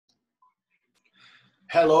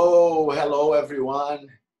Hello everyone.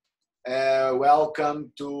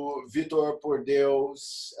 Welcome to Vitor Por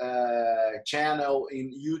Deus channel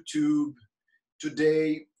in YouTube.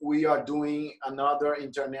 Today we are doing another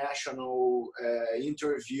international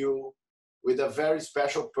interview with a very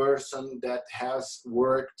special person that has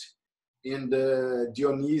worked in the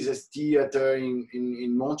DyoNises Theater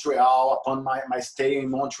in Montreal upon my stay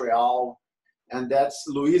in Montreal, and that's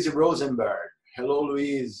Louise Rosenberg. Hello,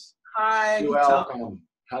 Louise. Hi, You're welcome.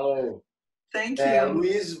 Hello. Thank you.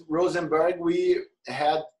 Louise Rosenberg, we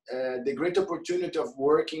had the great opportunity of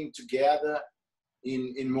working together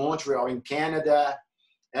in Montreal, in Canada.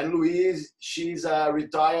 And Louise, she's a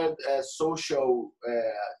retired social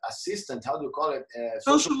assistant. How do you call it?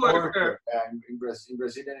 Social worker. In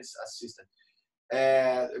Brazilian, it's assistant.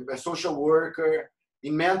 A social worker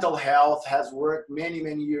in mental health, has worked many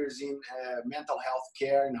years in mental health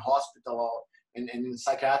care in hospital and in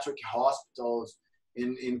psychiatric hospitals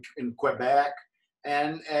in Quebec.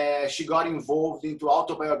 And she got involved into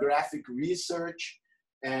autobiographic research,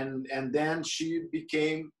 and then she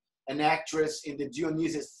became an actress in the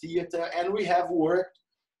DyoNises Theater. And we have worked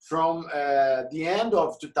from the end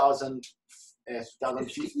of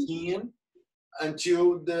 2015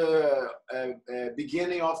 until the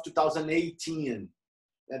beginning of 2018.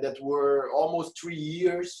 And that were almost 3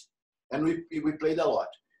 years, and we played a lot.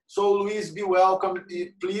 So Louise, be welcome.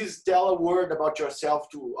 Please tell a word about yourself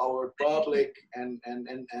to our public, and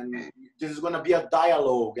this is going to be a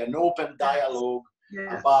dialogue, an open dialogue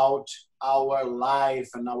about our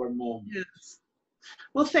life and our moment. Yes.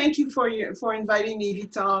 Well, thank you for inviting me,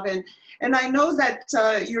 Vitor, and I know that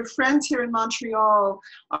your friends here in Montreal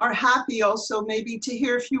are happy also maybe to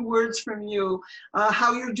hear a few words from you,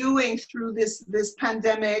 how you're doing through this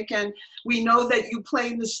pandemic. And we know that you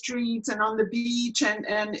play in the streets and on the beach and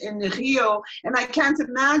in Rio, and I can't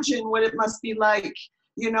imagine what it must be like,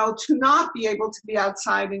 you know, to not be able to be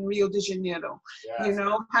outside in Rio de Janeiro. Yes. You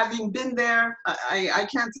know, having been there, I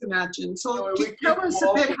can't imagine. So tell us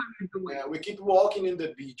a bit how you're doing. We keep walking in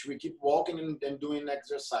the beach. We keep walking and doing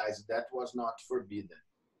exercise. That was not forbidden,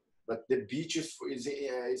 but the beach is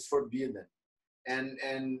forbidden, and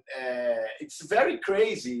it's very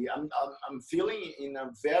crazy. I'm feeling in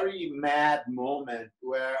a very mad moment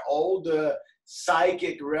where all the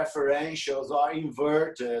psychic referentials are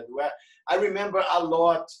inverted. Where I remember a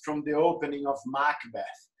lot from the opening of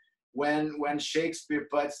Macbeth, when Shakespeare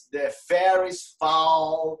puts the fair is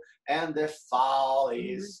foul and the foul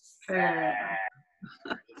is fair.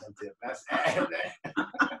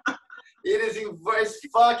 It's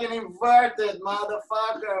fucking inverted,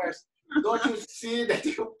 motherfuckers. Don't you see that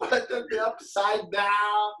you put it upside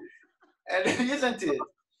down? And isn't it?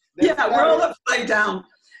 We're all upside down.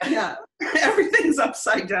 Yeah, everything's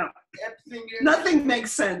upside down. Nothing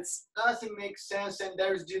makes sense. Nothing makes sense, and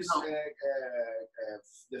there's this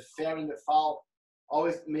the fair and the foul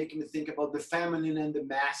always making me think about the feminine and the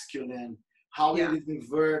masculine, how it is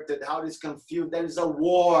inverted, how it is confused. There is a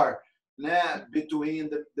war between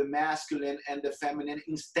the masculine and the feminine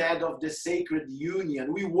instead of the sacred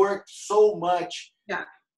union. We worked so much.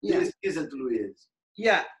 This isn't Louise.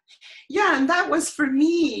 Yeah, and that was, for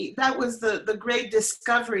me, that was the great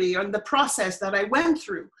discovery and the process that I went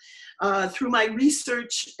through my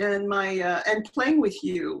research and my and playing with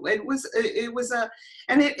you. It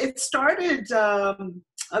started a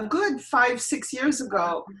good 5-6 years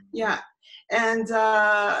ago. Yeah. And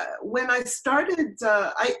when I started,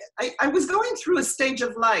 I was going through a stage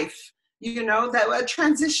of life, you know, a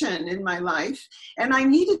transition in my life, and I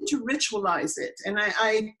needed to ritualize it. And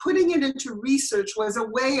I putting it into research was a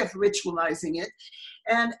way of ritualizing it.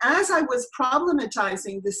 And as I was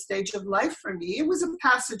problematizing this stage of life for me, it was a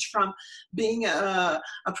passage from being a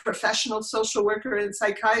professional social worker in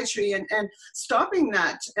psychiatry and stopping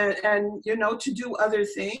that and you know, to do other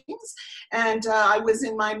things. And I was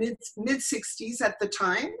in my mid-60s at the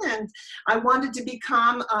time, and I wanted to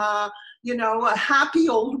become you know, a happy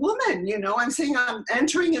old woman. You know, I'm saying I'm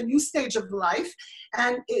entering a new stage of life,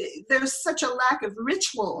 and there's such a lack of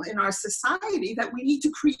ritual in our society that we need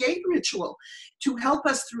to create ritual to help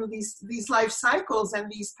us through these life cycles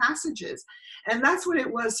and these passages. And that's what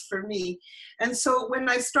it was for me. And so when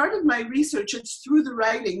I started my research, it's through the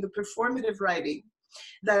writing, the performative writing,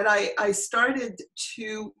 that I started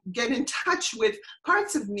to get in touch with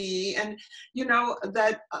parts of me, and you know,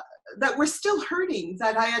 that were still hurting,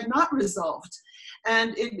 that I had not resolved.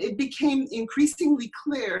 And it became increasingly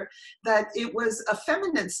clear that it was a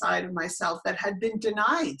feminine side of myself that had been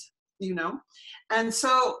denied, you know. And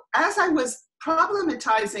so as I was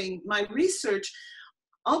problematizing my research,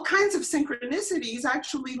 all kinds of synchronicities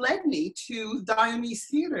actually led me to DyoNises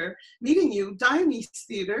Theater, meeting you, DyoNises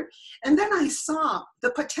Theater. And then I saw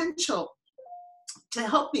the potential to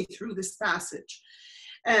help me through this passage.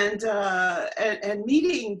 And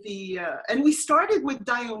meeting and we started with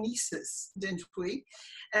DyoNises, didn't we?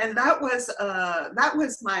 And that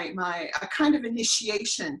was my a kind of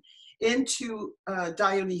initiation into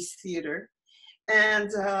DyoNises Theater.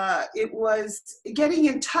 And it was getting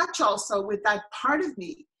in touch also with that part of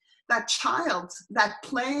me, that child that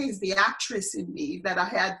plays the actress in me that I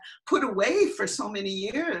had put away for so many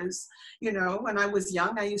years. You know, when I was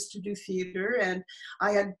young, I used to do theater, and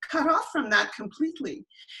I had cut off from that completely.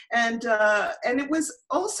 And it was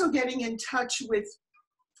also getting in touch with,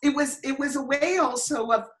 it was a way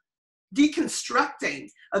also of deconstructing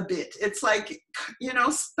a bit. It's like, you know,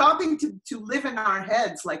 stopping to live in our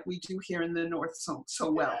heads like we do here in the North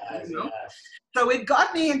so well. Yes, You know? yes. So it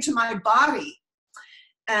got me into my body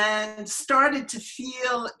and started to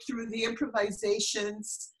feel through the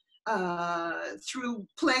improvisations, through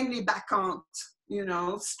playing les bacchantes, you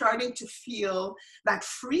know, starting to feel that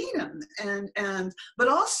freedom and but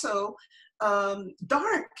also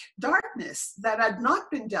darkness that had not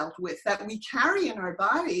been dealt with, that we carry in our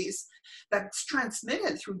bodies, that's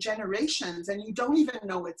transmitted through generations, and you don't even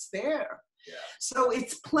know it's there. Yeah. So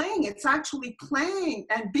it's actually playing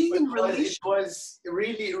and being in relation. It was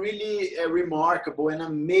really, really remarkable and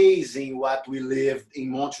amazing what we lived in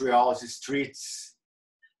Montreal's streets.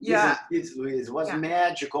 Yeah. It was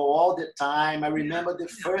magical all the time. I remember the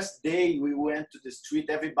first day we went to the street,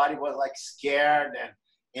 everybody was like scared and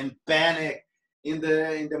in panic in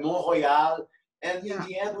the Montreal. And in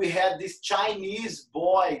the end, we had this Chinese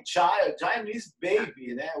Chinese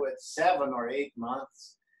baby there with 7 or 8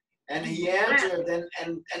 months. And he entered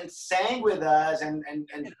and sang with us and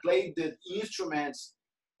played the instruments.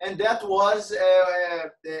 And that was,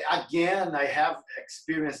 again, I have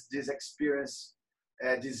experienced this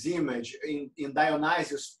image in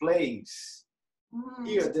Dionysius plays.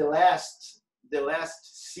 Here, the last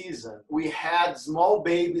season, we had small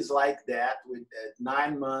babies like that with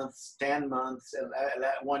 9 months, 10 months,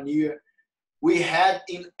 1 year. We had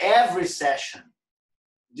in every session.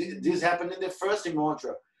 This happened in the first in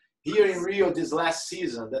Montreal. Here in Rio, this last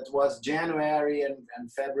season, that was January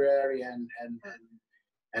and February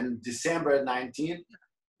and December 19,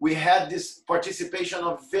 we had this participation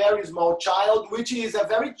of very small child, which is a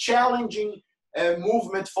very challenging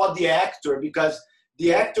movement for the actor, because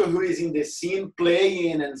the actor who is in the scene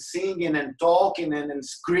playing and singing and talking and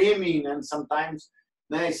screaming and sometimes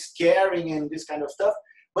scaring and this kind of stuff.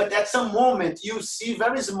 But at some moment, you see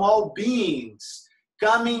very small beings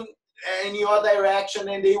coming in your direction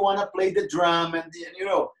and they want to play the drum and you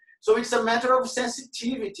know. So it's a matter of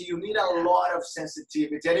sensitivity. You need a lot of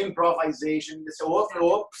sensitivity and improvisation. So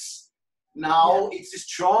oops, now it's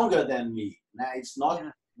stronger than me. Now it's not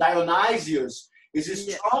Dionysius.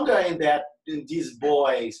 It's stronger in these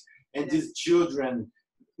boys and these children,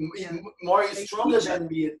 more stronger than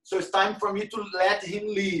me. So it's time for me to let him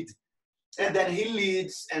lead. And then he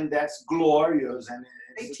leads, and that's glorious and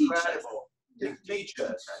it's incredible. They teach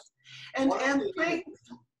us. And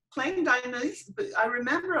playing Dionysus, but I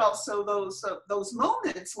remember also those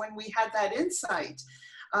moments when we had that insight,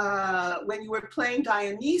 when you were playing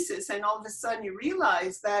Dionysus, and all of a sudden you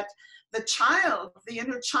realize that the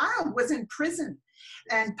inner child, was in prison,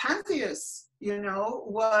 and Pantheus, you know,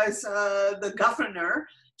 was the governor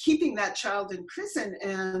keeping that child in prison,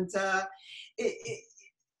 and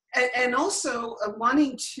also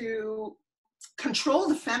wanting to control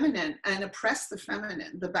the feminine and oppress the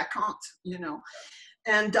feminine, the bacchante, you know.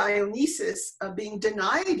 And Dionysus being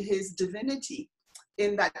denied his divinity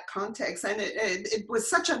in that context. And it was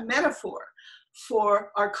such a metaphor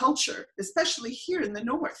for our culture, especially here in the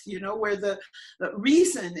North, you know, where the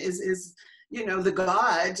reason is, you know, the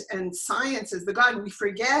God, and science is the God. We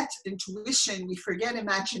forget intuition, we forget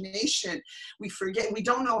imagination, we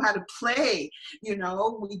don't know how to play, you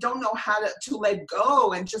know, we don't know how to let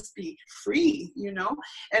go and just be free, you know.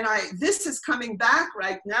 And this is coming back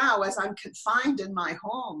right now as I'm confined in my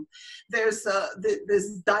home. There's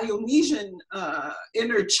this Dionysian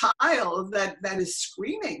inner child that is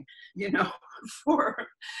screaming, you know,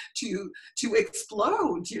 to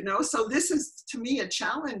explode, you know. So this is, to me, a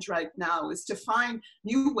challenge right now, is to find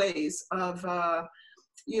new ways of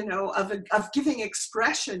you know, of giving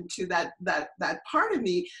expression to that part of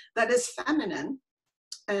me that is feminine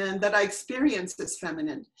and that I experience as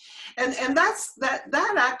feminine. And that's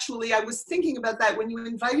actually, I was thinking about that when you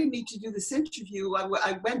invited me to do this interview.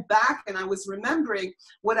 I went back and I was remembering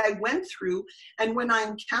what I went through, and when I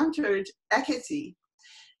encountered Hecate,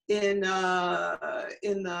 in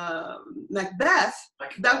Macbeth.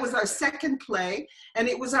 That was our second play, and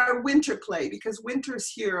it was our winter play because winters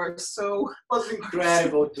here are so. It was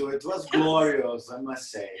incredible too. It was glorious, I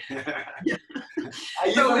must say. Yeah. I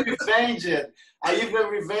even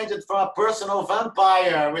revenged it from a personal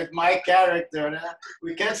vampire with my character.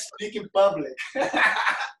 We can't speak in public.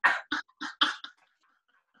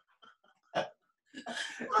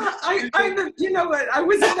 You know what? I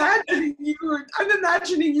was imagining you. I'm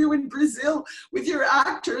imagining you in Brazil with your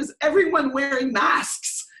actors, everyone wearing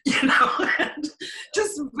masks, you know, and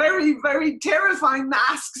just very, very terrifying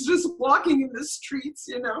masks, just walking in the streets,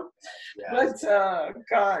 you know. Yes. But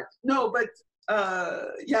God, no. But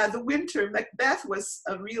yeah, the winter Macbeth was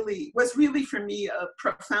really for me a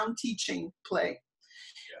profound teaching play.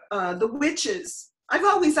 Yeah. The witches. I've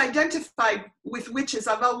always identified with witches.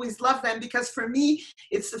 I've always loved them because for me,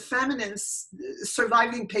 it's the feminine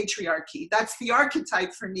surviving patriarchy. That's the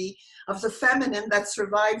archetype for me of the feminine that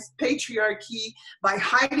survives patriarchy by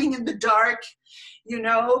hiding in the dark, you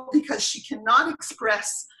know, because she cannot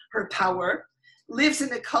express her power, lives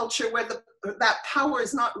in a culture where that power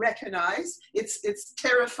is not recognized. It's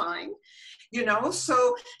terrifying, you know,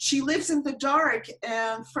 so she lives in the dark.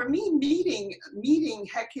 And for me, meeting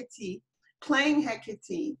Hecate, playing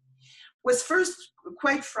Hecate was first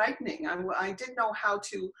quite frightening. I didn't know how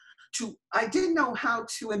to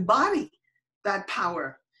embody that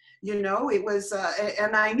power. You know, it was,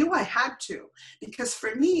 and I knew I had to, because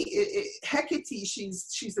for me, Hecate,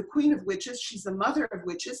 she's the queen of witches, she's the mother of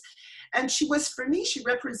witches, and she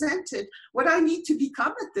represented what I need to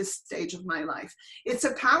become at this stage of my life. It's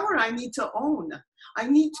a power I need to own. I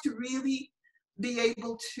need to really be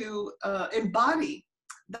able to embody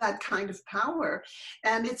that kind of power.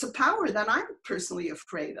 And it's a power that I'm personally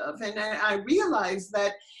afraid of. And I realized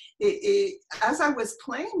that as I was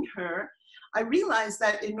playing her, I realized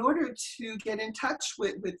that in order to get in touch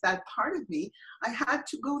with that part of me, I had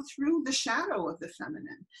to go through the shadow of the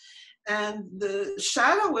feminine. And the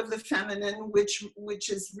shadow of the feminine, which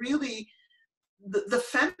is really the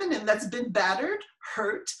feminine that's been battered,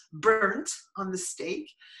 hurt, burnt on the stake.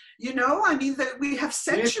 You know, I mean, that we have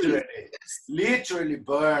centuries. Literally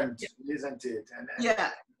burned, yeah. Isn't it?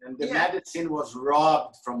 And the medicine was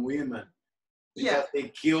robbed from women because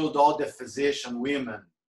they killed all the physician women.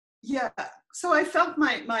 Yeah. So I felt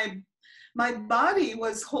my body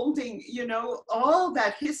was holding, you know, all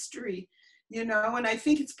that history, you know, and I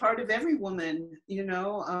think it's part of every woman, you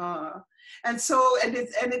know, and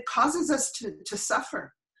it causes us to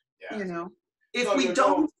suffer, you know, if we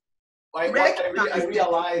don't. I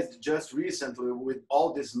realized just recently with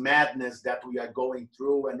all this madness that we are going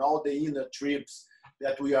through and all the inner trips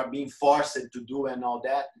that we are being forced to do and all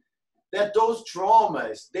that those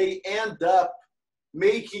traumas, they end up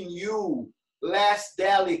making you less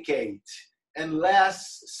delicate and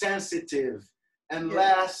less sensitive and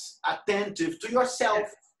less attentive to yourself.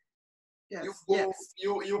 Yes.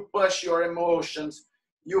 You push your emotions,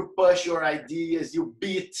 you push your ideas, you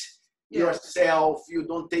beat yourself, you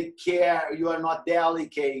don't take care, you are not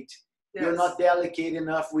delicate, you're not delicate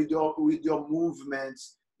enough with your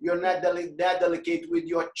movements, you're not that delicate with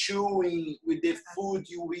your chewing, with the food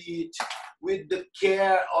you eat, with the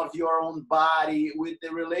care of your own body, with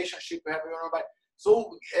the relationship you have with your own body.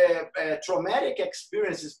 So traumatic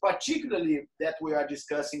experiences, particularly that we are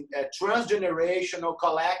discussing, transgenerational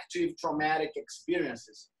collective traumatic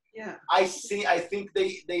experiences, I think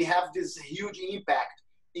they have this huge impact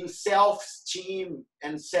in self-esteem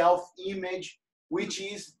and self-image, which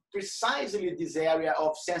is precisely this area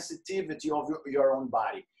of sensitivity of your own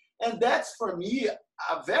body. And that's, for me,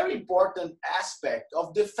 a very important aspect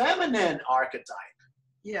of the feminine archetype.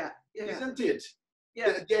 Yeah. Isn't it?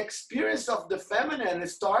 Yeah. The experience of the feminine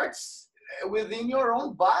starts within your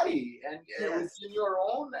own body and within your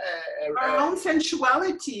own... our own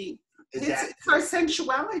sensuality. Exactly. It's our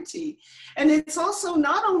sensuality. And it's also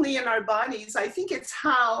not only in our bodies, I think it's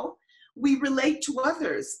how we relate to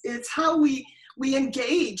others. It's how we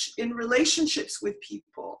engage in relationships with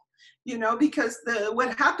people, you know, because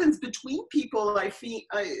what happens between people, I think,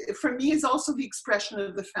 for me, is also the expression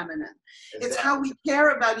of the feminine. Exactly. It's how we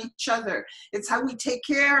care about each other. It's how we take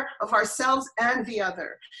care of ourselves and the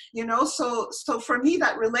other, you know. So for me,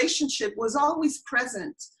 that relationship was always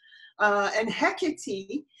present. And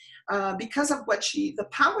Hecate, because of the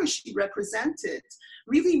power she represented,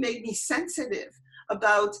 really made me sensitive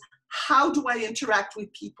about how do I interact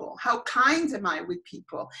with people? How kind am I with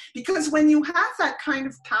people? Because when you have that kind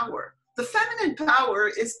of power, the feminine power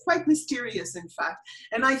is quite mysterious, in fact.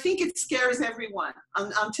 And I think it scares everyone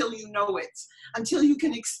until you know it, until you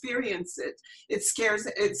can experience it. It scares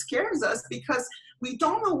us because We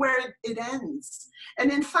don't know where it ends.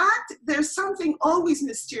 And in fact, there's something always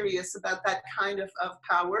mysterious about that kind of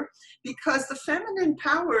power, because the feminine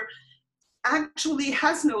power actually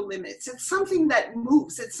has no limits. It's something that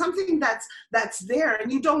moves. It's something that's there,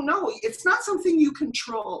 and you don't know. It's not something you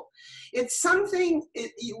control. It's something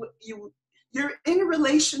you're in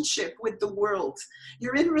relationship with the world.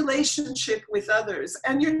 You're in relationship with others,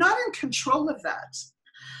 and you're not in control of that.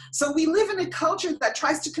 So we live in a culture that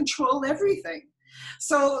tries to control everything.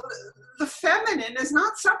 So the feminine is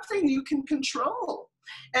not something you can control.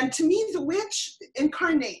 And to me, the witch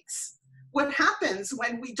incarnates what happens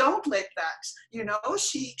when we don't let that. You know,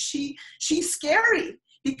 she's scary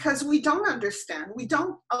because we don't understand. We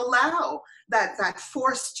don't allow that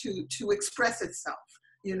force to express itself.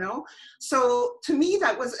 You know, so to me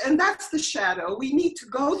and that's the shadow. We need to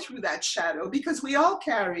go through that shadow because we all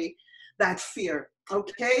carry that fear.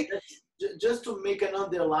 Okay. Just to make an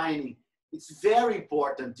underlining, it's very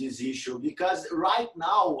important, this issue, because right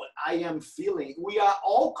now I am feeling we are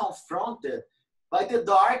all confronted by the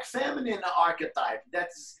dark feminine archetype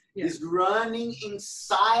is running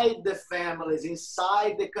inside the families,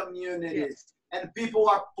 inside the communities. Yes. And people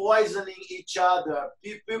are poisoning each other.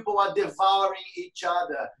 People are devouring each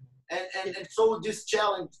other. And so this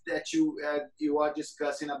challenge that you are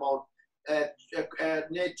discussing about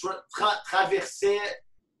traverser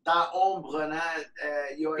ta ombre,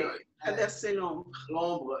 traverser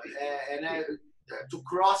l'ombre, and to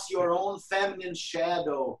cross your own feminine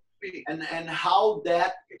shadow, and how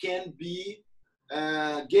that can be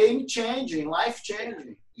game-changing,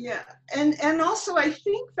 life-changing. Yeah, and also I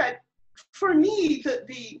think that for me,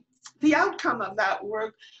 the outcome of that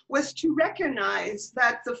work was to recognize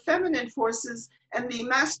that the feminine forces and the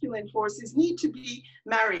masculine forces need to be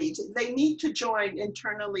married. They need to join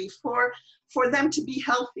internally for them to be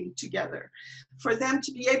healthy together, for them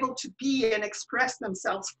to be able to be and express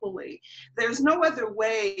themselves fully. There's no other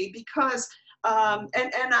way, because, and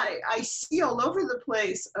I see all over the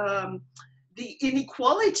place the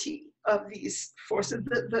inequality of these forces,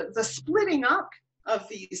 the splitting up of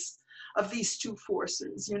these two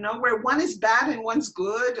forces, you know, where one is bad and one's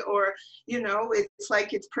good, or, you know, it's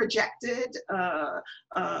like it's projected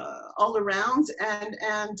all around.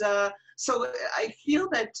 And so I feel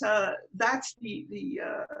that that's the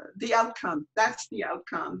outcome. That's the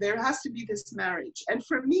outcome. There has to be this marriage. And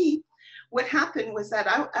for me, what happened was that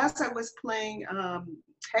as I was playing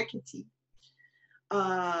Hecate,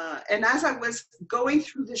 and as I was going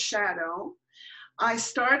through the shadow, I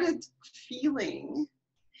started feeling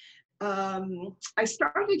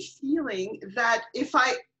that if I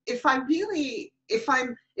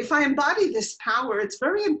embody this power, it's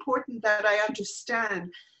very important that I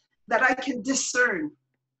understand that I can discern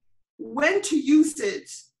when to use it,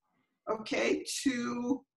 okay,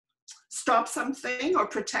 to stop something or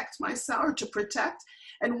protect myself, or to protect,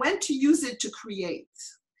 and when to use it to create.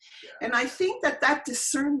 Yeah. And I think that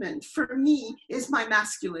discernment for me is my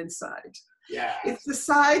masculine side. Yeah. It's the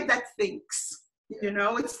side that thinks. You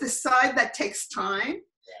know, it's the side that takes time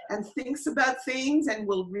and thinks about things and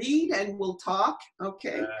will read and will talk.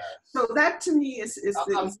 Okay, so that to me is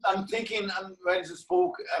I'm thinking. When you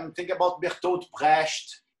spoke, I'm thinking about Bertolt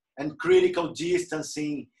Brecht and critical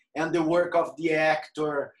distancing and the work of the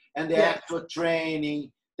actor and the actor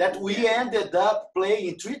training. That we ended up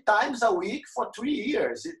playing 3 times a week for 3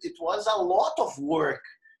 years. It was a lot of work.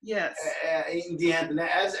 Yes. In the end,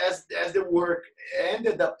 as the work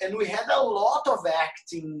ended up, and we had a lot of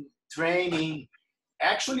acting training.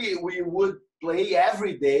 Actually, we would play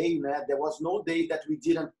every day. There was no day that we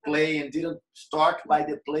didn't play and didn't start by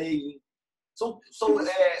the playing. So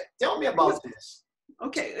tell me about this.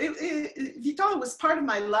 Okay, Vital was part of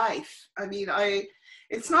my life. I mean,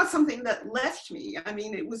 it's not something that left me. I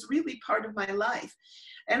mean, it was really part of my life.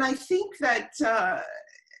 And I think that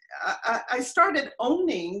I started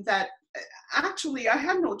owning that actually I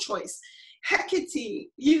had no choice.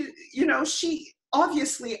 Hecate, you know, she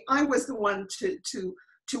obviously, I was the one to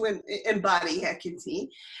embody Hecate,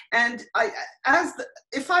 and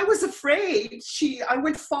if I was afraid, I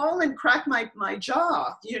would fall and crack my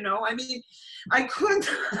jaw. You know, I mean, I couldn't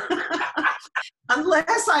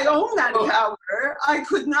unless I own that power. I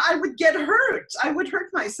could not. I would get hurt. I would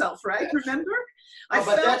hurt myself. Right? Yes. Remember?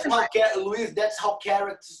 But that's how Louise. That's how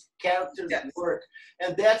characters work,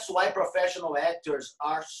 and that's why professional actors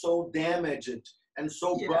are so damaged and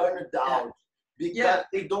so burned out, because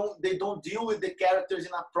they don't deal with the characters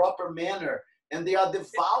in a proper manner, and they are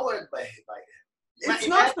devoured by it. It's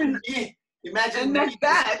not for me. Imagine me in a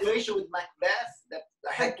situation with Macbeth that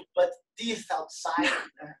I had to put teeth outside.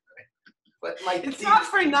 But my it's not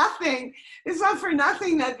for nothing. It's not for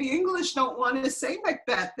nothing that the English don't want to say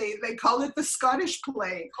Macbeth. They call it the Scottish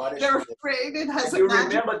play. They're afraid it has you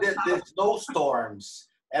remember the snowstorms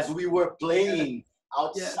as we were playing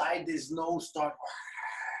outside the snowstorm.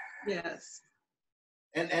 Yes.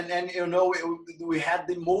 And you know, we had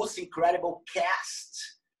the most incredible cast.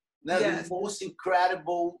 The most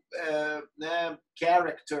incredible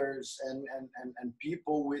characters and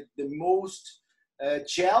people with the most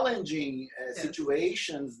challenging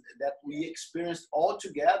situations that we experienced all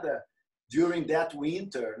together during that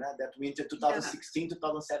winter 2016,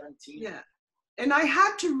 2017. Yeah. And I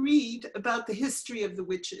had to read about the history of the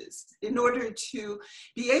witches in order to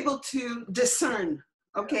be able to discern,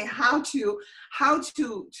 okay, how to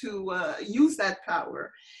use that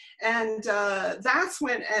power. And that's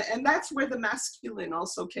where the masculine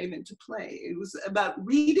also came into play. It was about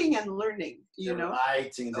reading and learning, you know.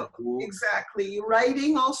 Writing the book. Exactly.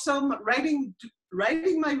 Writing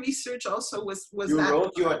my research also was you that.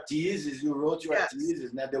 Wrote your thesis. You wrote your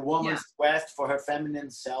thesis. Now, the woman's quest for her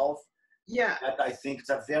feminine self. Yeah. That I think is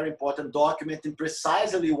a very important document in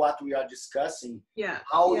precisely what we are discussing. Yeah.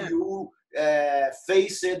 How you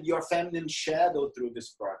faced your feminine shadow through this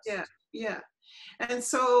process. Yeah. Yeah. And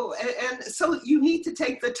so you need to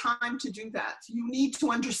take the time to do that. You need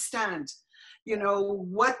to understand, you know,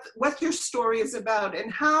 what your story is about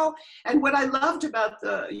and how, and what I loved about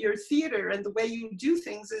your theater and the way you do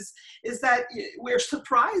things is that we're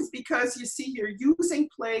surprised because you see, you're using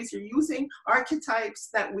plays, you're using archetypes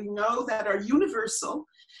that we know that are universal.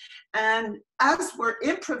 And as we're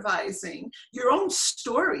improvising, your own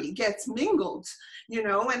story gets mingled, you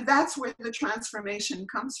know, and that's where the transformation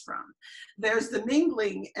comes from. There's the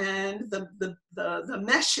mingling and the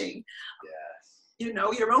meshing, you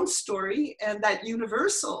know, your own story and that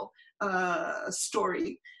universal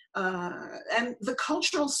story and the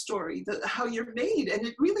cultural story, how you're made. And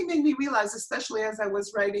it really made me realize, especially as I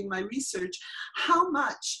was writing my research, how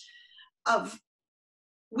much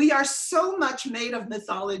we are so much made of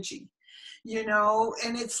mythology, you know,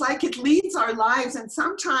 and it's like it leads our lives, and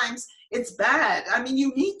sometimes it's bad. I mean,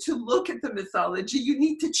 you need to look at the mythology, you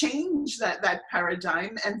need to change that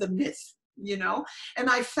paradigm and the myth, you know. And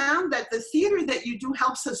I found that the theater that you do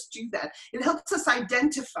helps us do that. It helps us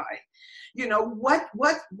identify, you know, what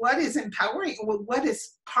is empowering, what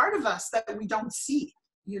is part of us that we don't see,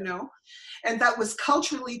 you know, and that was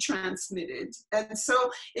culturally transmitted. And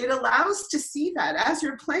so it allows to see that as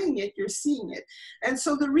you're playing it, you're seeing it. And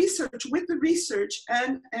so the research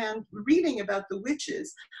and reading about the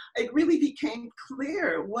witches, it really became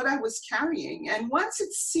clear what I was carrying. And once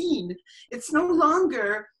it's seen, it's no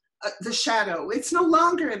longer the shadow. It's no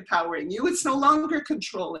longer empowering you. It's no longer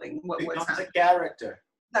controlling what's happening. A character.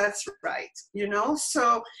 That's right. You know,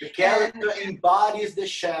 so the character embodies the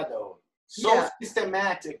shadow so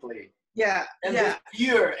systematically. Yeah. And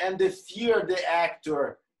the fear the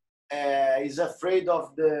actor is afraid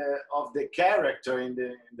of the character in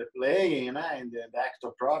the play, you know, and the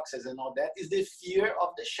actor process and all that is the fear of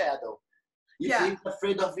the shadow. If he's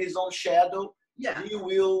afraid of his own shadow, he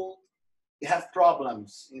will have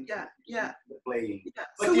problems in the playing. Yeah.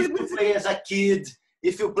 But so if you play as a kid,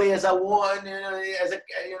 if you play as a one, you know, as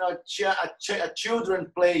a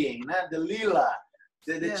children playing, the Lila,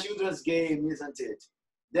 the children's game, isn't it?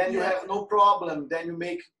 Then you have no problem. Then you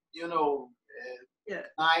make, you know,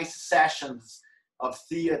 nice sessions of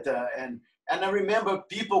theater. And I remember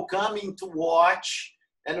people coming to watch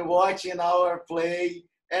and watching our play.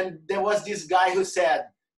 And there was this guy who said,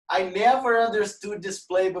 I never understood this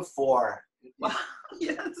play before. Wow.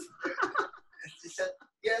 Yes. He said,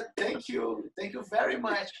 thank you very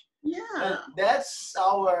much. Yeah. And that's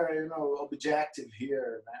our, you know, objective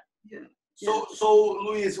here. Yeah. So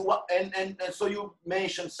Louise, and so you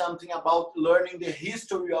mentioned something about learning the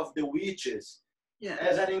history of the witches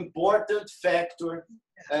as an important factor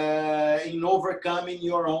in overcoming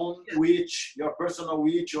your own witch, your personal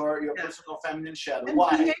witch, or your personal feminine shadow. And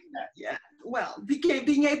why?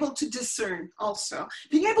 Being able to discern also,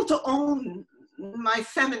 being able to own my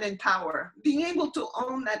feminine power, being able to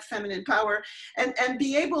own that feminine power and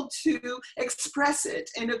be able to express it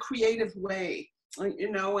in a creative way.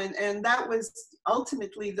 You know, and that was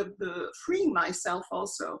ultimately the freeing myself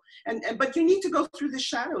also. But you need to go through the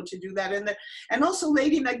shadow to do that. And also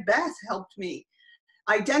Lady Macbeth helped me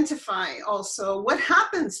identify also what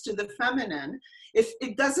happens to the feminine if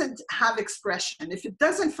it doesn't have expression. If it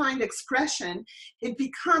doesn't find expression, it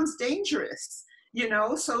becomes dangerous. You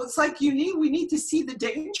know, so it's like we need to see the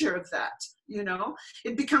danger of that. You know,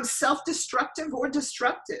 it becomes self-destructive or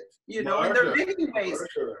destructive. You know, and there are many ways.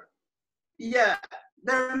 Yeah,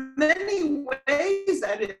 there are many ways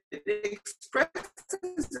that it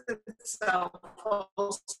expresses itself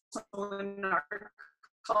also in our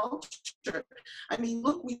culture. I mean,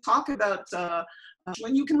 look, we talk about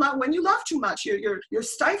when you love too much, you're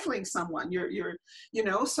stifling someone. You're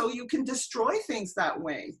so you can destroy things that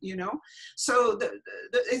way. So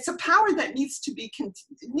it's a power that needs to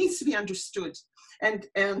be understood. And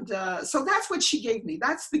so that's what she gave me.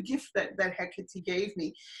 That's the gift that Hecate gave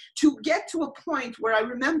me, to get to a point where I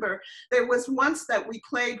remember there was once that we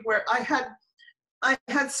played where I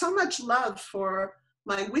had so much love for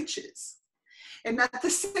my witches. And at the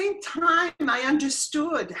same time, I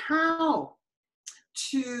understood how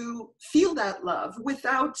to feel that love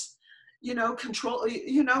without, control,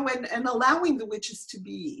 and allowing the witches to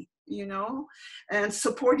be, and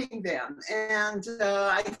supporting them. And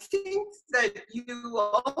I think that you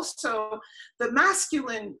also, the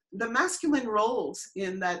masculine roles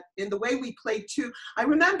in the way we played too. I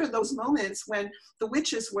remember those moments when the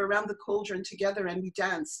witches were around the cauldron together and we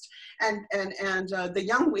danced, and the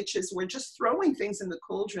young witches were just throwing things in the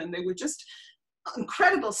cauldron. They were just,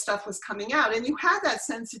 incredible stuff was coming out, and you had that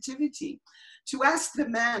sensitivity to ask the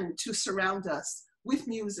men to surround us with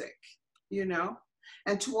music,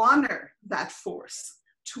 and to honor that force,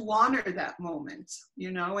 to honor that moment,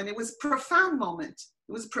 and it was a profound moment.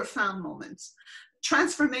 It was a profound moment.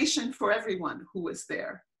 Transformation for everyone who was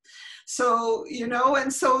there. So,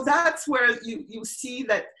 and so that's where you see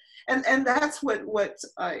that, and that's what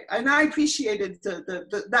I appreciated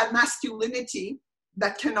that masculinity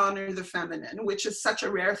that can honor the feminine, which is such a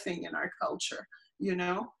rare thing in our culture,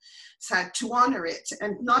 so to honor it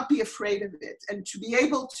and not be afraid of it, and to be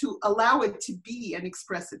able to allow it to be and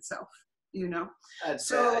express itself,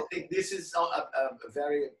 So I think this is a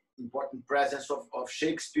very important presence of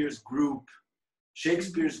Shakespeare's group.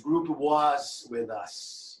 Shakespeare's group was with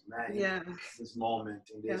us, in this moment,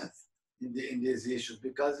 in these issues,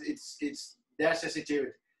 because it's their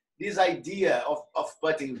sensitivity. This idea of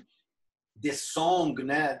putting the song,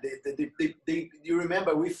 you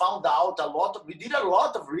remember, we found out we did a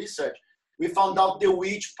lot of research. We found out The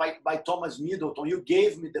Witch by Thomas Middleton. You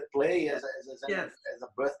gave me the play as a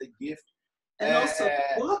birthday gift. And also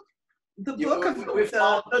the book of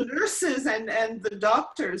the nurses and the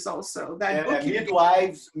doctors also. That book,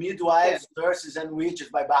 Midwives, Nurses and Witches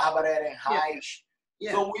by Barbara Ehrenreich.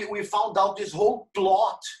 Yeah. So we found out this whole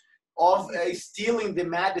plot of stealing the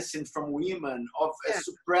medicine from women, of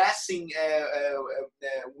suppressing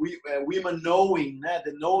women knowing,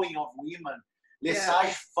 the knowing of women. Les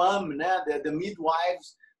sages femmes, the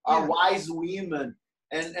midwives are wise women.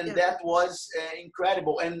 And that was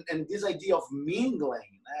incredible. And this idea of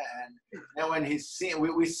mingling. And when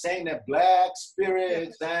we sang the black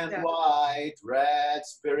spirits and white, red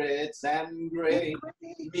spirits and gray.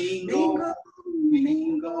 Mingle,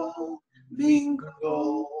 mingle,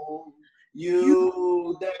 mingle.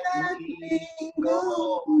 You that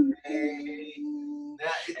mingle.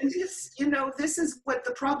 And this is what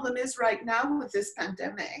the problem is right now with this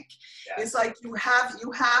pandemic. It's like you have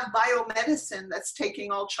biomedicine that's taking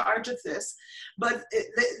all charge of this, but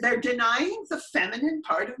they're denying the feminine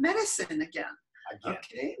part of medicine again.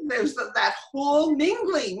 Okay, there's that whole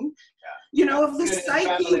mingling, of the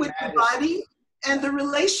psyche with the body and the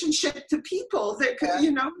relationship to people. That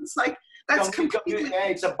it's like that's completely.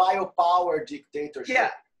 It's a biopower dictatorship.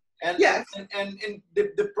 Yeah. And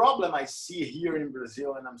the problem I see here in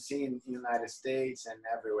Brazil, and I'm seeing in the United States and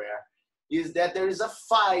everywhere, is that there is a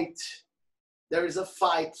fight. There is a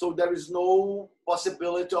fight. So there is no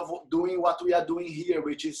possibility of doing what we are doing here,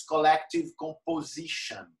 which is collective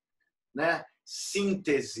composition,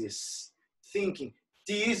 synthesis, thinking,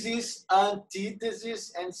 thesis,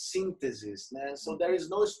 antithesis, and synthesis. So there is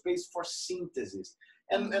no space for synthesis.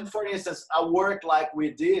 And for instance, a work like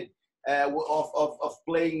we did, of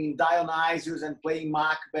playing DyoNises and playing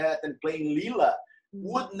Macbeth and playing Lila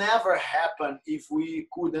would never happen if we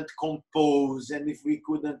couldn't compose and if we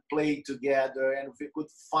couldn't play together and if we could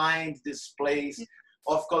find this place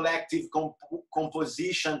of collective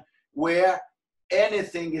composition where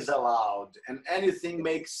anything is allowed and anything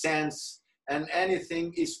makes sense and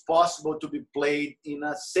anything is possible to be played in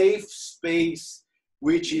a safe space,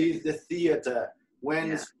 which is the theater.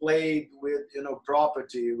 When it's played with,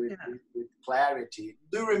 property, with clarity.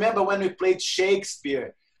 Do you remember when we played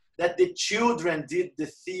Shakespeare, that the children did the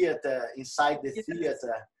theater inside the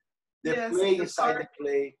theater, the play inside the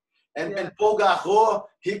play? And Paul Garreau,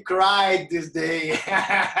 he cried this day.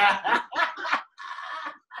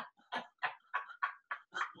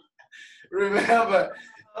 Remember,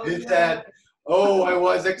 he said, I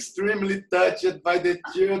was extremely touched by the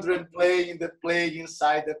children playing the play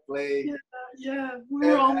inside the play. Yeah, we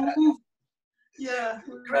were all moved. Yeah,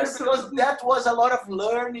 we were so because moved. that was a lot of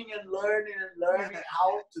learning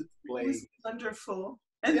how to play. It was wonderful.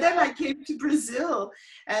 And then I came to Brazil,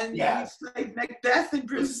 and we played Macbeth in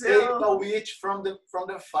Brazil. To save the witch from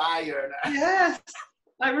the fire. Yes,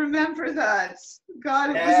 I remember that.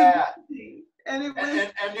 God, it was amazing. And it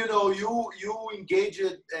was. And you know, you engaged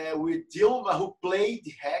with Dilma, who played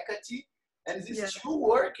Hecate, and is still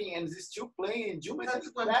working and is still playing. Dilma is an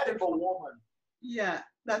incredible woman. Yeah,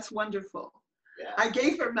 that's wonderful. Yeah. I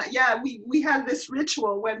gave her we had this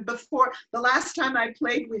ritual when before the last time I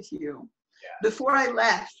played with you. Before I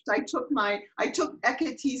left, I took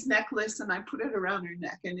Hecate's necklace and I put it around her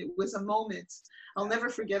neck, and it was a moment. I'll never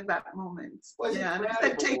forget that moment. And I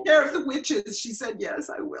said, "Take care of the witches." She said, "Yes,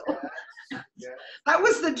 I will." That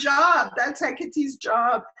was the job. That's Hecate's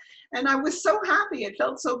job, and I was so happy. It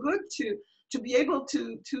felt so good to be able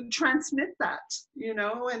to transmit that, you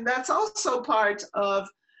know. And that's also part of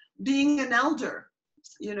being an elder,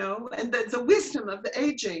 you know, and the wisdom of the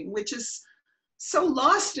aging, which is so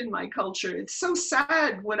lost in my culture. It's so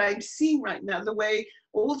sad what I'm seeing right now, the way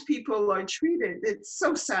old people are treated. It's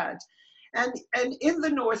so sad. And in the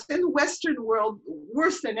North, in the Western world,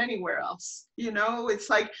 worse than anywhere else. You know, it's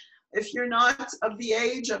like, if you're not of the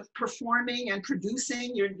age of performing and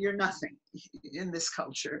producing, you're nothing in this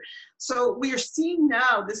culture. So we are seeing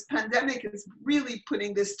now, this pandemic is really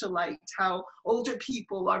putting this to light, how older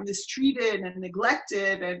people are mistreated and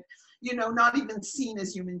neglected and, you know, not even seen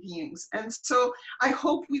as human beings. And so I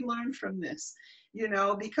hope we learn from this, you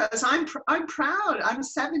know, because I'm proud. I'm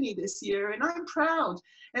 70 this year, and I'm proud,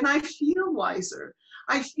 and I feel wiser.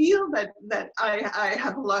 I feel that I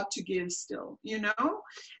have a lot to give still, you know?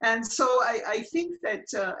 And so I think that,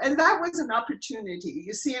 and that was an opportunity,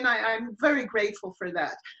 you see, and I'm very grateful for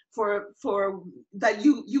that, for that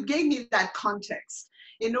you gave me that context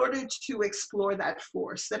in order to explore that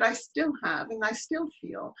force that I still have and I still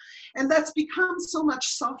feel. And that's become so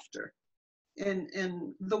much softer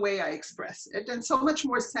in the way I express it, and so much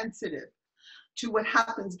more sensitive to what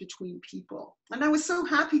happens between people. And I was so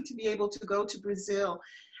happy to be able to go to Brazil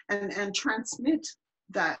and transmit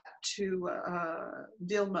that to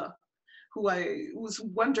Dilma, who's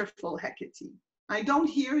wonderful Hecate. I don't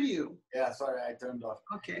hear you. Yeah, sorry, I turned off.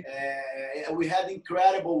 Okay. We had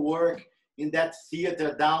incredible work in that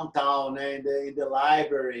theater downtown, in the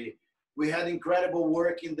library. We had incredible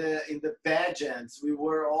work in the pageants. We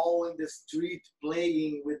were all in the street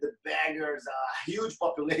playing with the beggars, a huge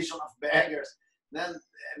population of beggars. Then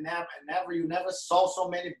you never saw so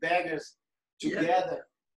many beggars together.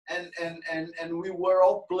 And we were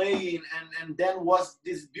all playing, and then was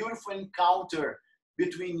this beautiful encounter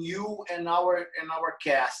between you and our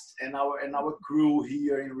cast and our crew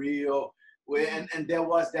here in Rio. And there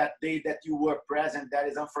was that day that you were present that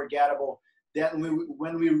is unforgettable. That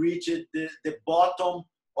when we reached the bottom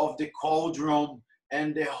of the cauldron,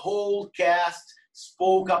 and the whole cast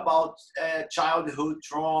spoke about childhood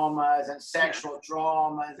traumas and sexual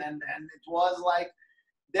traumas, and it was like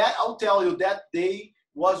that. I'll tell you, that day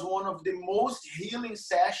was one of the most healing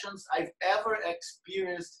sessions I've ever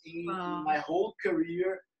experienced in my whole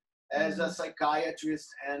career as a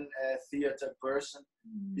psychiatrist and a theater person,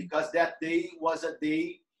 because that day was a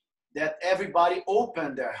day that everybody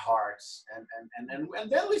opened their hearts, and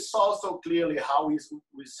then we saw so clearly how we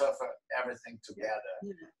suffer everything together,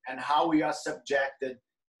 and how we are subjected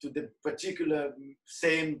to the particular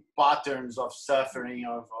same patterns of suffering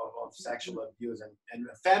of sexual abuse and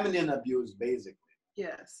feminine abuse, basically.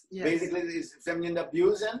 Yes. Basically, it's feminine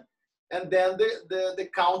abuse, and then the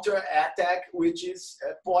counter attack, which is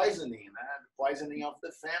poisoning of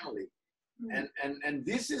the family. And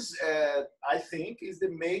this is, I think, is the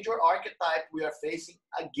major archetype we are facing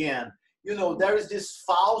again. You know, there is this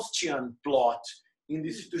Faustian plot in the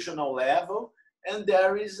institutional level, and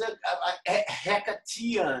there is a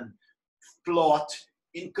Hecatean plot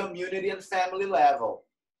in community and family level.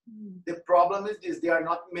 The problem is they are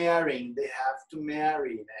not marrying. They have to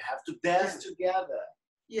marry. They have to dance together.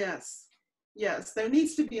 Yes. There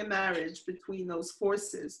needs to be a marriage between those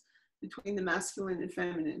forces, between the masculine and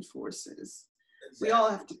feminine forces. Exactly. We all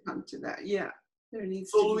have to come to that. Yeah, there needs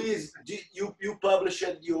to be. So, Louise, you published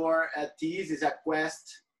your thesis, A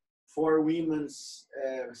Quest for Women's,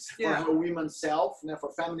 for her women's self,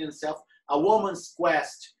 for feminine self, a woman's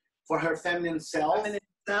quest for her feminine self. Feminine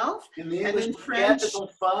self. In English, in French, in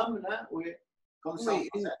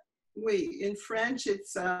French,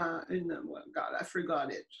 it's God, I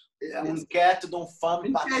forgot it. Une quête d'une femme.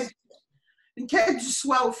 Une quête du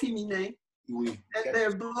soi au féminin. Oui. And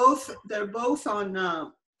they're both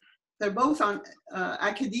on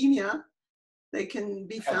academia, They can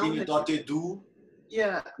be found. Cabine.edu,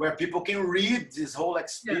 Yeah. where people can read this whole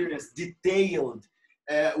experience detailed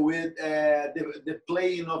with the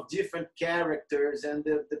playing of different characters and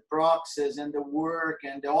the proxies and the work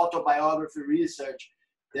and the autobiography research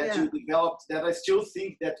that you developed, that I still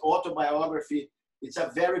think that autobiography, it's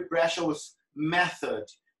a very precious method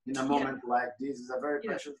in a moment like this. It's a very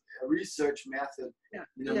precious research method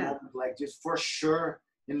in a moment like this, for sure.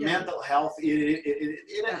 In mental health,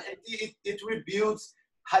 it rebuilds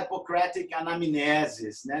Hippocratic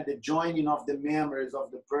anamnesis, the joining of the memories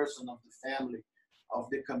of the person, of the family, of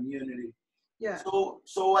the community. Yeah.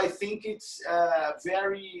 So I think it's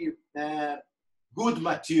very good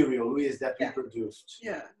material, Louise, that we produced.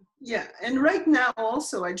 Yeah. Yeah. And right now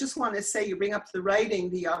also, I just want to say, you bring up the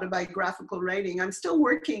writing, the autobiographical writing. I'm still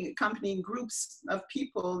working, accompanying groups of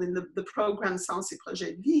people in the program Sens et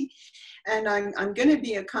Projet de Vie. And I'm going to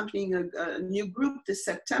be accompanying a new group this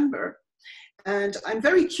September. And I'm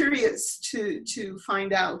very curious to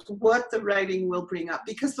find out what the writing will bring up,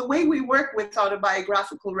 because the way we work with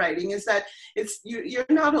autobiographical writing is that you're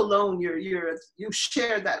not alone. You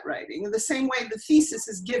share that writing in the same way the thesis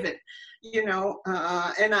is given,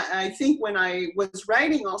 And I think when I was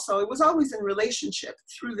writing, also, it was always in relationship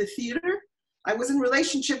through the theater. I was in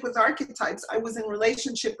relationship with archetypes. I was in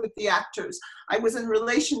relationship with the actors. I was in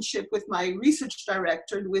relationship with my research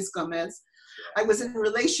director, Louise Gomez. I was in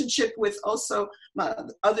relationship with also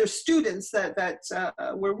other students that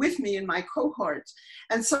were with me in my cohort.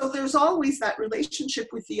 And so there's always that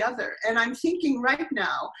relationship with the other. And I'm thinking right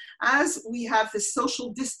now, as we have this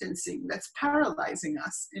social distancing that's paralyzing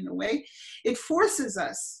us in a way, it forces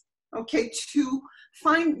us, to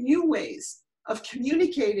find new ways of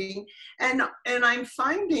communicating. And I'm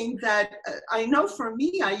finding that, I know for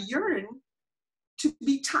me, I yearn to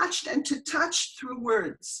be touched and to touch through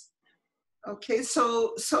words. Okay,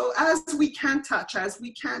 so as we can touch,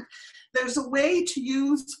 there's a way to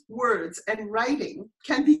use words, and writing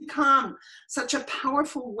can become such a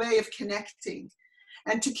powerful way of connecting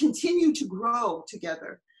and to continue to grow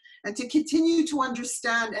together and to continue to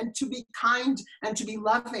understand and to be kind and to be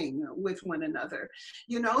loving with one another.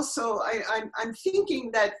 So I'm thinking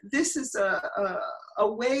that this is a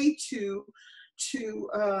way to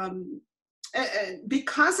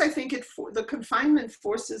because I think the confinement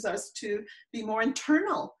forces us to be more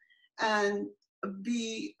internal and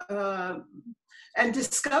and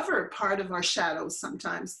discover part of our shadows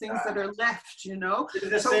sometimes, things that are left, It's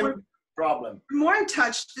the same problem. More in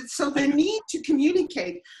touch. So the need to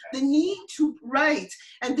communicate, the need to write,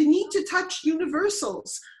 and the need to touch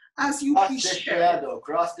universals as you cross the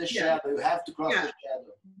shadow. You have to cross the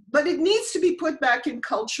shadow. But it needs to be put back in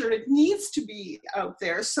culture. It needs to be out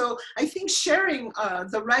there. So I think sharing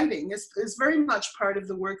the writing is very much part of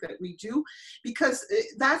the work that we do, because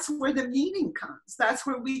that's where the meaning comes. That's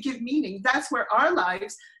where we give meaning. That's where our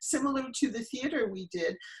lives, similar to the theater we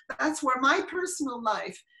did, that's where my personal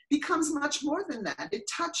life becomes much more than that. It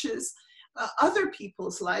touches other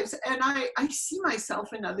people's lives, and I see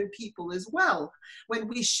myself in other people as well when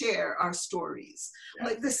we share our stories.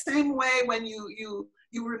 Like the same way when you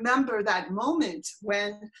remember that moment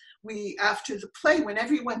when after the play, when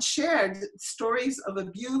everyone shared stories of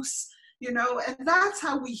abuse, and that's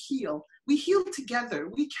how we heal. We heal together.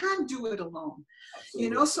 We can't do it alone.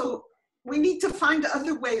 Absolutely. So we need to find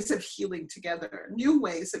other ways of healing together, new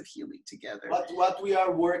ways of healing together. What we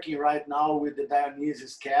are working right now with the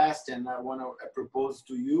DyoNises cast, and I want to propose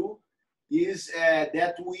to you, is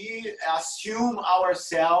that we assume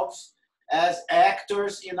ourselves as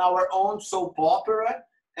actors in our own soap opera,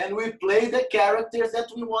 and we play the characters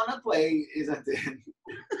that we want to play, isn't it?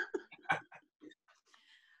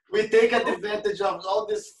 We take advantage of all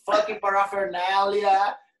this fucking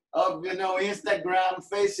paraphernalia of Instagram,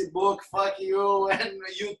 Facebook, fuck you, and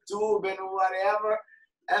YouTube and whatever,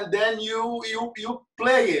 and then you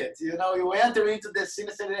play it. You enter into the scene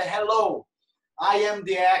and say, hello, I am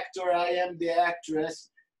the actor, I am the actress,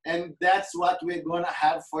 and that's what we're gonna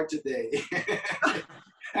have for today.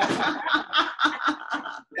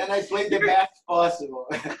 And I play the best possible.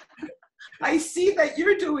 I see that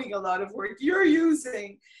you're doing a lot of work. You're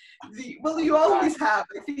using you always have.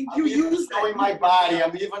 I think I'm even showing my body.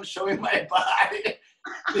 I'm even showing my body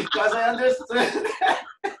because I understood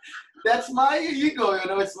that's my ego.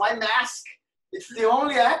 It's my mask. It's the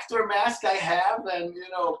only actor mask I have, and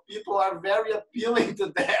people are very appealing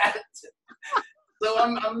to that. So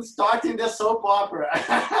I'm starting the soap opera.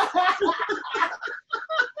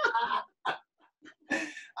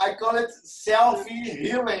 I call it selfie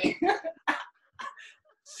healing.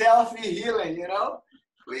 Selfie healing,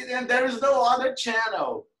 and there is no other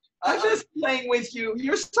channel. I miss playing with you.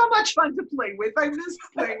 You're so much fun to play with. I miss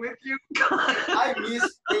playing with you. I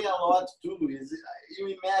miss playing a lot too, Louise.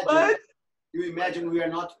 You imagine we are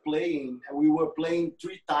not playing. We were playing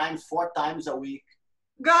 3 times, 4 times a week.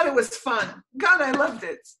 God, it was fun. God, I loved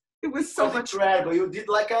it. It was so much incredible. You did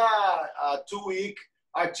like a 2-week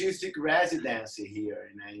artistic residency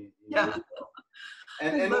here. Yeah.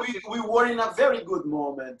 And we were in a very good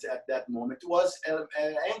moment at that moment. It was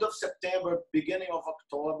end of September, beginning of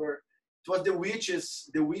October. It was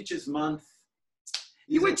the witches month.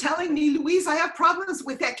 You were telling me, Louise, I have problems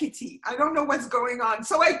with equity. I don't know what's going on.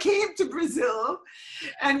 So I came to Brazil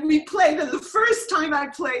and we played. And the first time I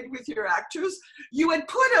played with your actors, you had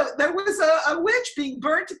there was a witch being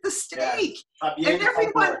burnt at the stake. Yes. And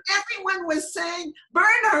everyone was saying,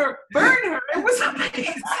 burn her, burn her. It was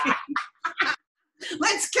amazing.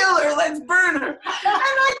 Let's kill her, let's burn her. And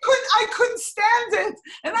I couldn't stand it.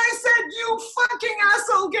 And I said, you fucking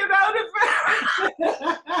asshole, get out of there.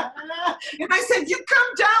 And I said, you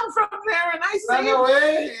come down from there. And I said, run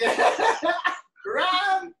away.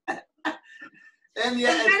 Run. And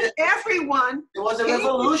then everyone. It was a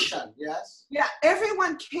revolution, yes. Yeah,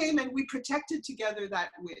 everyone came and we protected together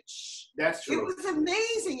that witch. That's true. It was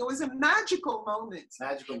amazing. It was a magical moment.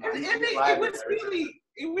 Magical moment. And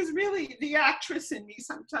it was really the actress in me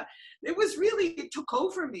sometimes. It took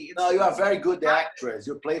over me. No, you are a very good actress.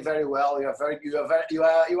 You play very well. You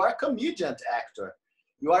are a comedian actor.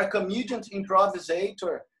 You are a comedian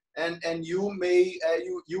improvisator, and you may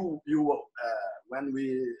when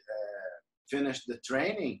we finished the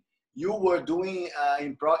training, you were doing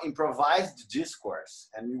improvised discourse,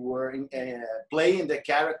 and you were playing the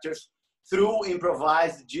characters through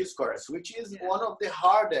improvised discourse, which is one of the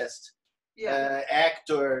hardest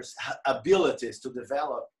actors' abilities to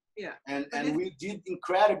develop. Yeah. And we did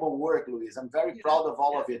incredible work, Louise. I'm very proud of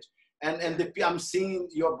all of it. And I'm seeing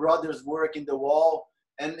your brother's work in the wall,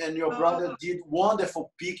 and your brother did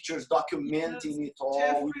wonderful pictures documenting it all.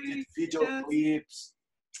 Jeffrey, we did video clips.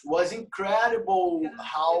 Was incredible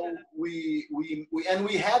how we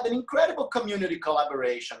had an incredible community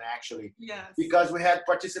collaboration, actually. Yes. Because we had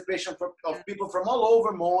participation of people from all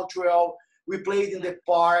over Montreal. We played in the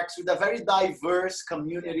parks with a very diverse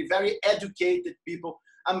community, very educated people.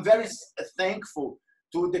 I'm very thankful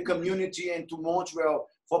to the community and to Montreal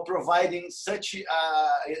for providing such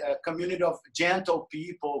a community of gentle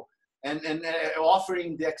people and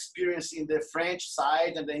offering the experience in the French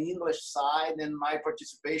side and the English side, and my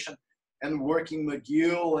participation and working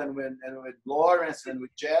McGill and with Lawrence and with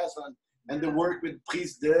Jasmine and the work with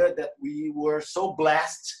Prise Deux that we were so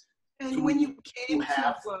blessed. And when you came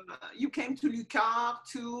to Lucar,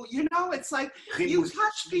 it's like you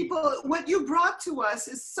touched people. What you brought to us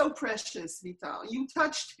is so precious, Vital. You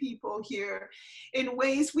touched people here in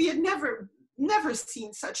ways we had never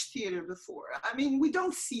seen such theater before. I mean, we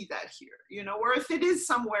don't see that here, or if it is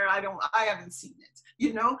somewhere, I haven't seen it,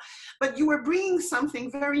 but you were bringing something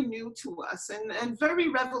very new to us and very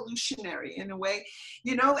revolutionary in a way,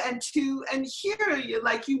 and here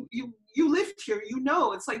you lived here,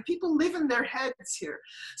 it's like people live in their heads here.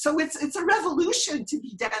 So it's a revolution to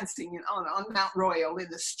be dancing on Mount Royal in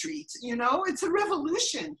the street, it's a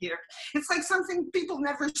revolution here. It's like something people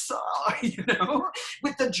never saw,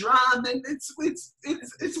 with the drum, and it's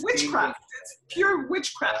witchcraft. It's pure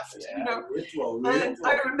witchcraft, Ritual. And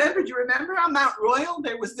you remember on Mount Royal,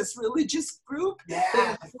 there was this religious group.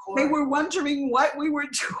 Yeah, they were wondering what we were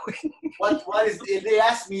doing. What is, they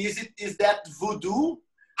asked me, is that voodoo?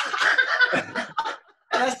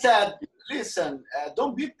 And I said, listen,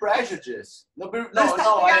 don't be prejudiced.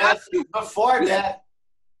 I asked you before that.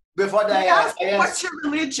 I asked, what's your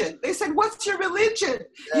religion? They said, what's your religion?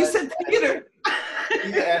 You said theater.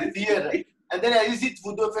 Theater. And then is it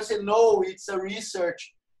voodoo? I said, no, it's a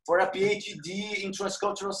research for a PhD in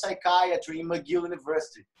transcultural psychiatry in McGill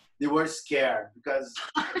University. They were scared because.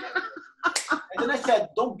 And then I said,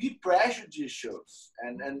 don't be prejudicious,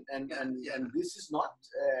 and this is not.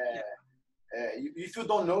 If you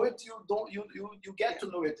don't know it, you get to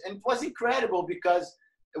know it. And it was incredible because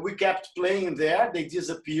we kept playing there. They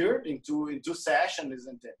disappeared in two sessions,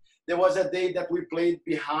 isn't it? There was a day that we played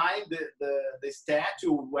behind the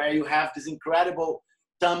statue where you have this incredible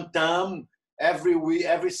tam-tam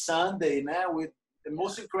every Sunday, with the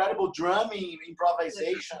most incredible drumming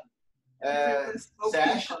improvisation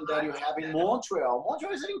session that you have in Montreal.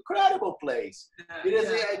 Montreal is an incredible place. It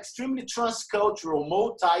is extremely transcultural,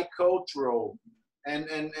 multicultural, and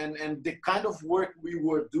the kind of work we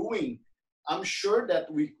were doing, I'm sure that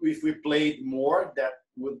if we played more, that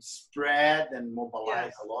would spread and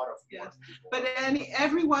mobilize a lot of more people. But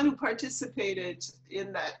everyone who participated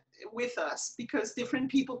in with us, because different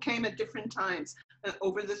people came at different times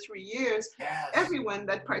over the 3 years. Yes. Everyone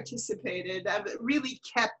that participated really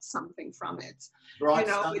kept something from it. Brought You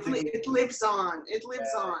know, something. it lives on. It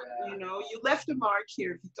lives on. Yeah. You know, you left a mark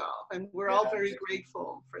here, Vital, and we're all very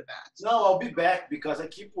grateful for that. No, I'll be back because I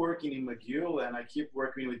keep working in McGill and I keep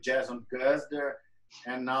working with Jason Guzder,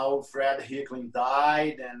 and now Fred Hicklin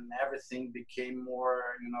died and everything became more,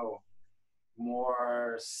 you know,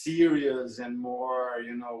 more serious and more,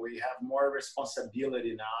 you know, we have more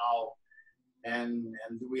responsibility now, and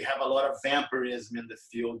we have a lot of vampirism in the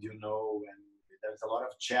field, you know, and there's a lot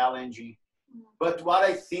of challenging. But what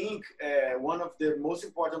I think one of the most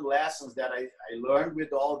important lessons that I learned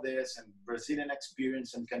with all this, and Brazilian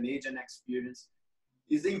experience and Canadian experience,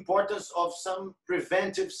 is the importance of some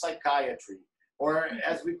preventive psychiatry, or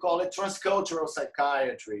as we call it, transcultural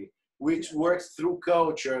psychiatry, which works through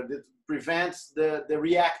culture, that prevents the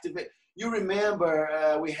reactive. You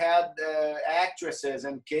remember we had actresses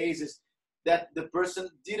and cases that the person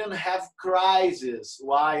didn't have crisis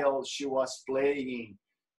while she was playing.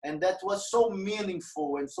 And that was so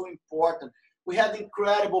meaningful and so important. We had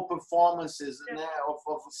incredible performances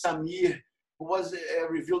of Samir, who was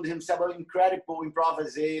revealed himself an incredible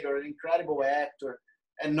improvisator, an incredible actor,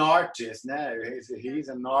 an artist. He's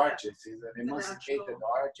an artist. He's an emancipated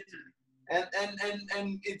artist. And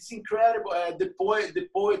it's incredible, the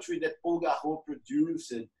poetry that Paul Garreau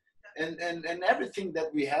produced, and everything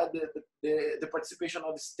that we had, the participation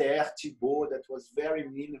of Esther Thibault, that was very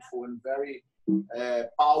meaningful and very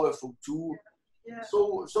powerful too. Yeah.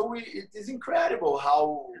 So it is incredible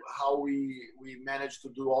how we managed to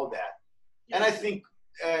do all that. Yeah. And I think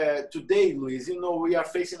today, Louise, you know, we are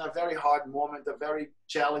facing a very hard moment, a very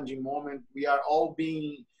challenging moment. We are all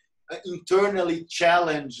being internally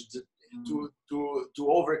challenged to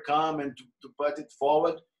overcome and to put it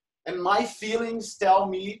forward. And my feelings tell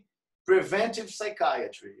me preventive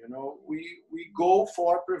psychiatry. You know, we go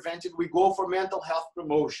for preventive, we go for mental health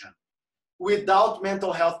promotion. Without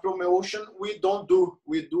mental health promotion, we do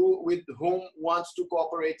with whom wants to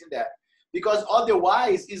cooperate in that. Because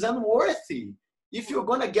otherwise it's unworthy. If you're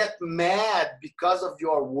gonna get mad because of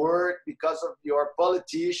your work, because of your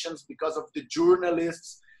politicians, because of the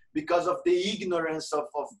journalists, because of the ignorance of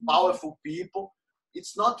powerful people,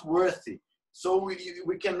 it's not worthy. So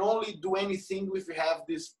we can only do anything if we have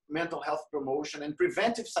this mental health promotion and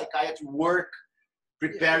preventive psychiatry work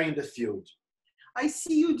preparing the field. I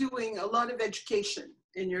see you doing a lot of education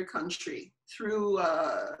in your country through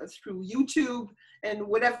YouTube and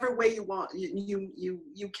whatever way you want,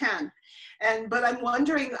 you can. But I'm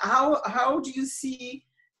wondering, how do you see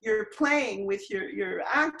your playing with your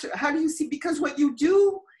actor? How do you see, because what you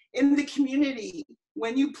do in the community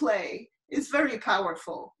when you play is very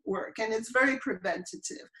powerful work and it's very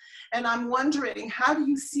preventative. And I'm wondering, how do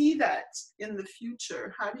you see that in the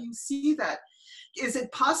future? How do you see that? Is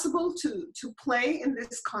it possible to play in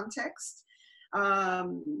this context?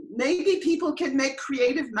 Maybe people can make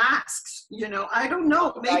creative masks, you know, I don't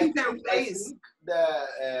know. Maybe there are ways.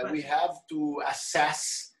 We have to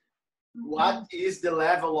assess what is the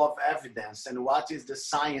level of evidence and what is the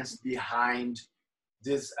science behind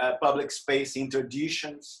these public space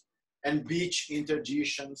interdictions and beach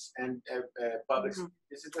interdictions and public.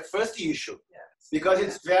 This is the first issue. Because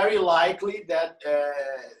it's very likely that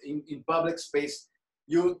in public space,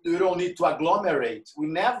 you don't need to agglomerate. We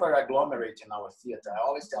never agglomerate in our theater. I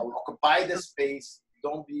always tell, occupy the space.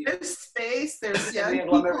 Don't be... There's space, there's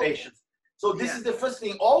agglomerations. So this is the first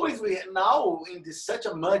thing. Always now in such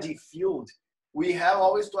a muddy field, we have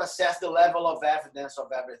always to assess the level of evidence of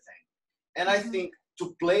everything. And I think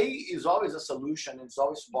to play is always a solution. It's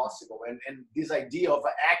always possible. And this idea of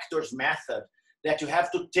an actor's method, that you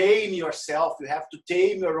have to tame yourself, you have to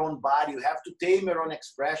tame your own body, you have to tame your own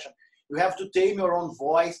expression, you have to tame your own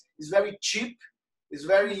voice. It's very cheap, it's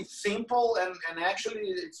very simple, and actually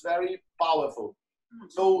it's very powerful.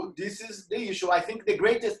 So this is the issue. I think the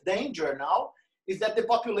greatest danger now is that the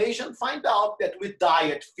population find out that with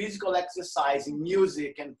diet, physical exercise,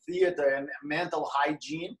 music and theater and mental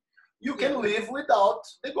hygiene, you can live without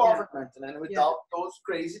the government and without those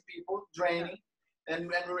crazy people draining and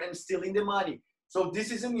stealing the money. So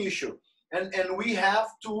this is an issue. And we have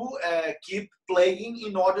to keep playing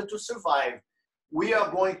in order to survive. We are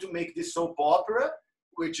going to make this soap opera,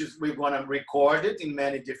 which is, we're going to record it in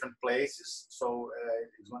many different places. So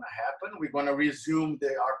it's going to happen. We're going to resume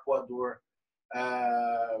the Arpoador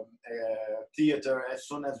theater as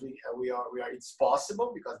soon as it's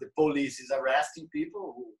possible, because the police is arresting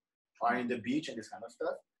people who are in the beach and this kind of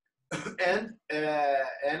stuff.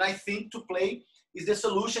 And I think to play is the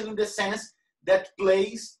solution, in the sense that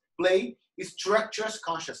plays play structures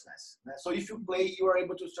consciousness. So if you play, you are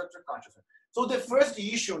able to structure consciousness. So the first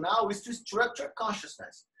issue now is to structure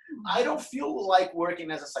consciousness. I don't feel like working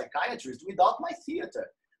as a psychiatrist without my theater.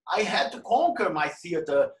 I had to conquer my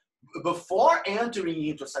theater before entering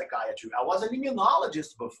into psychiatry. I was an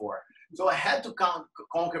immunologist before. So I had to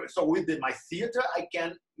conquer. So with my theater, I can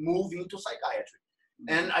move into psychiatry.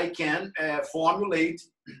 And I can formulate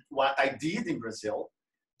what I did in Brazil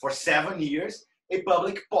for 7 years, a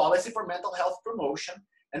public policy for mental health promotion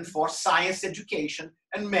and for science education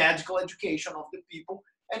and medical education of the people.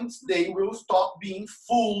 And they will stop being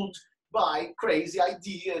fooled by crazy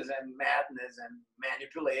ideas and madness and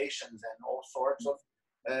manipulations and all sorts of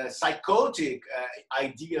psychotic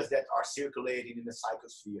ideas that are circulating in the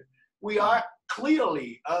psychosphere. We are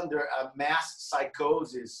clearly under a mass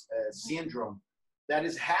psychosis syndrome that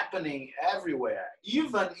is happening everywhere,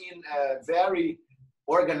 even in a very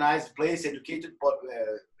organized place, educated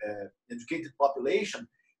population.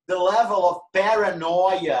 The level of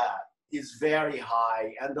paranoia is very high,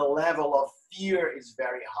 and the level of fear is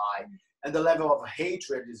very high, and the level of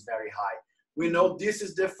hatred is very high. We know this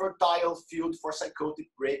is the fertile field for psychotic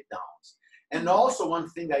breakdowns. And also one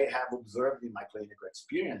thing I have observed in my clinical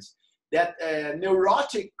experience, that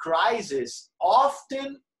neurotic crises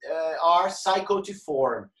often are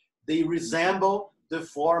psychotiform. They resemble the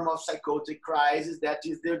form of psychotic crisis that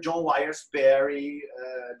is the John Wyers Perry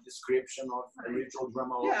description of ritual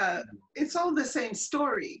drama. Yeah, it's all the same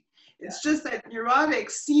story. It's just that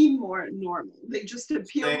neurotics seem more normal. They just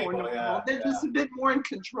appear more normal. They're just a bit more in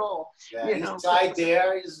control. Yeah, you know, inside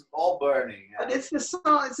there is all burning. But it's the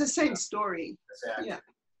same story. Exactly.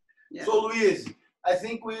 Yeah. So Louise, I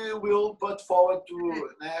think we will put forward to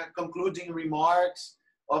concluding remarks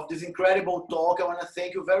of this incredible talk. I want to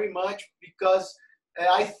thank you very much, because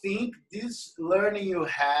I think this learning you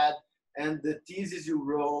had and the thesis you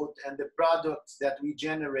wrote and the products that we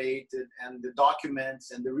generated and the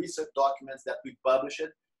documents and the research documents that we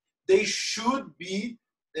published, they should be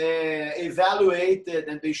evaluated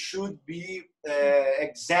and they should be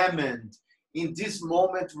examined in this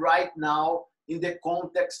moment right now in the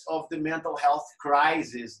context of the mental health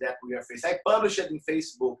crisis that we are facing. I published it in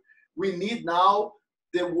Facebook. We need now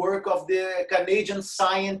the work of the Canadian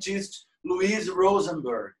scientist Louise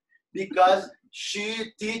Rosenberg, because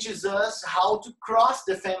she teaches us how to cross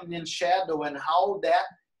the feminine shadow and how that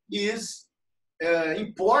is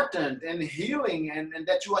important and healing, and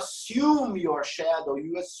that you assume your shadow,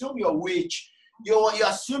 you assume your witch, you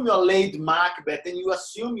assume your Lady Macbeth, and you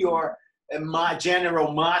assume your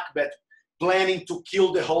General Macbeth planning to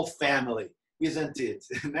kill the whole family, isn't it?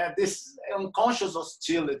 This unconscious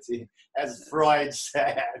hostility, as Freud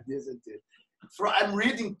said, isn't it? I'm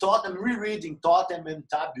rereading Totem and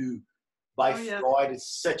Taboo by Freud. It's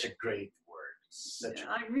such a great word.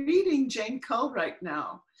 I'm reading Jane Cull right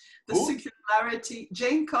now. The Circularity,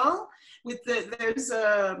 Jane Cull, with there's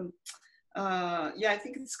I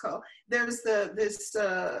think it's called. There's this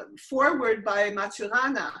foreword by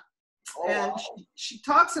Maturana, and she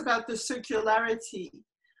talks about the circularity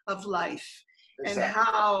of life. Exactly. And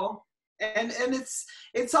how. And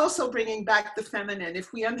it's also bringing back the feminine.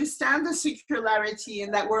 If we understand the circularity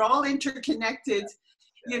and that we're all interconnected,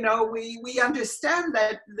 you know, we understand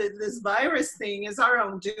that this virus thing is our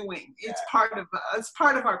own doing. It's part of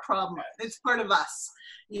our problem. It's part of us.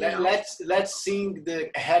 Let's sing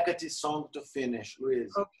the Hecate song to finish,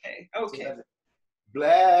 Louise. Okay.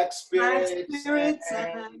 Black spirits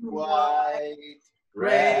and white,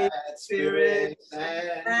 red spirits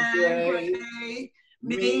and gray.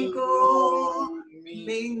 Mingle,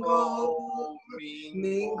 mingle,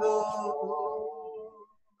 mingle.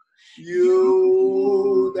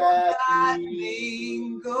 You that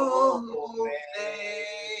mingle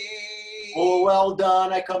may. Oh, well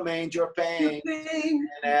done, I commend your pain, and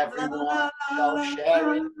everyone shall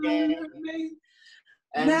share it again.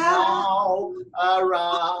 And now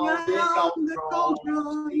around the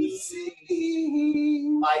cauldron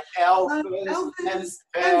sing, like elves and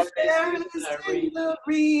fairies in the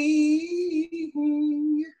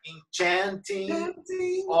ring, enchanting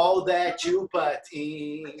all that you put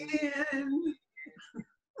in.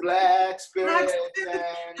 Black spirits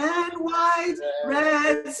and white,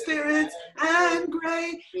 red spirits and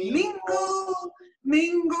gray, mingle,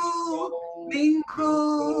 mingle,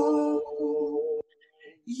 mingle.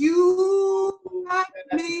 You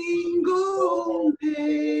mingle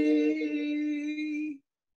me.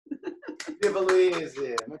 Viva Louise,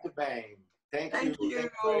 muito bem. Thank you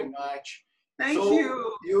very much. Thank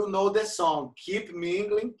you. You know the song. Keep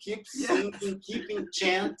mingling, keep singing, keep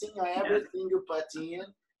enchanting everything you put in.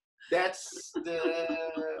 That's the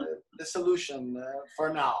the solution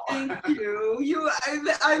for now. Thank you.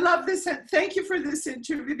 I love this, and thank you for this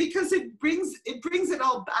interview, because it brings it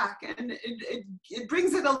all back, and it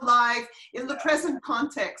brings it alive in the present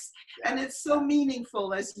context, and it's so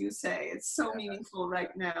meaningful, as you say. It's so meaningful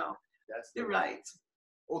right now. You're right.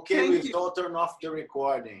 Okay, we've all turned off the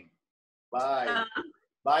recording. Bye.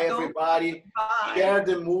 Bye, everybody. Bye. Share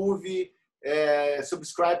the movie.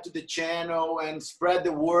 Subscribe to the channel and spread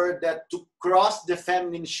the word that to cross the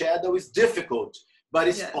feminine shadow is difficult, but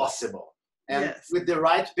it's possible. And with the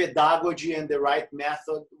right pedagogy and the right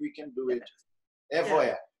method, we can do it.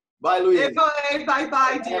 Bye, Louise.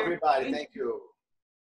 Bye, dear. Everybody, thank you.